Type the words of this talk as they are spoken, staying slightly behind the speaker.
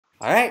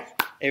All right,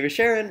 Ava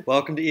Sharon,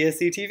 welcome to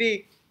ESC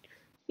TV.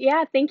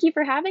 Yeah, thank you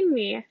for having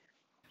me.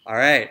 All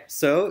right,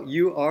 so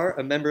you are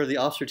a member of the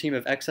officer team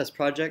of Excess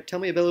Project. Tell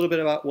me a little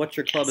bit about what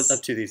your club is up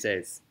Yes. to these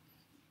days.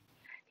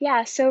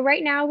 Yeah, so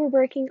right now we're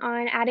working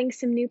on adding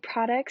some new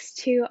products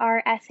to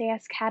our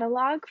SAS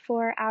catalog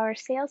for our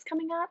sales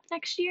coming up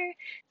next year.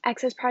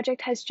 Access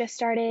Project has just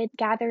started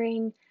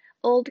gathering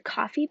old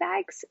coffee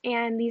bags,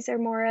 and these are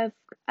more of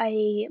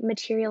a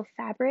material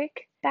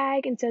fabric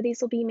bag, and so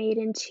these will be made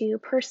into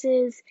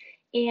purses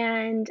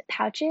and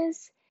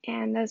pouches,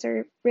 and those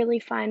are really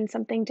fun,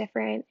 something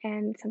different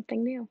and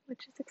something new,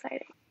 which is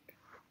exciting.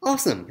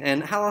 Awesome,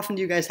 and how often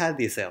do you guys have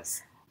these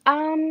sales?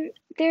 Um,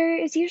 there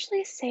is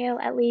usually a sale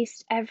at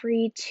least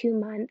every 2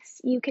 months.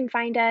 You can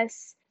find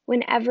us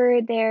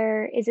whenever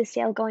there is a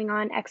sale going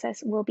on,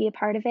 Excess will be a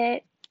part of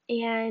it.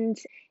 And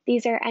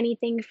these are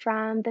anything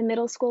from the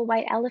middle school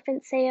white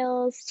elephant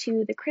sales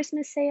to the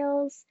Christmas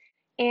sales.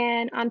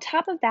 And on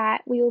top of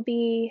that, we will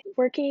be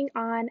working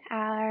on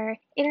our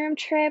interim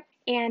trip,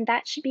 and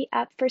that should be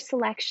up for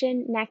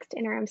selection next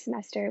interim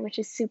semester, which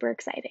is super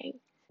exciting.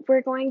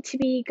 We're going to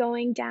be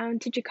going down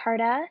to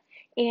Jakarta,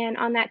 and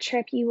on that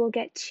trip, you will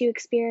get to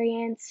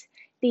experience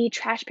the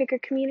trash picker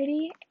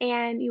community,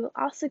 and you will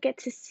also get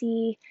to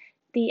see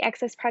the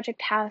Excess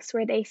Project house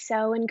where they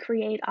sew and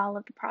create all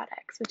of the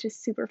products, which is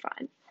super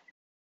fun.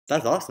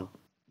 That's awesome.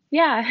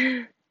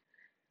 Yeah.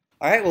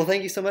 All right, well,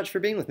 thank you so much for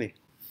being with me.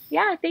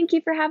 Yeah, thank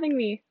you for having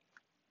me.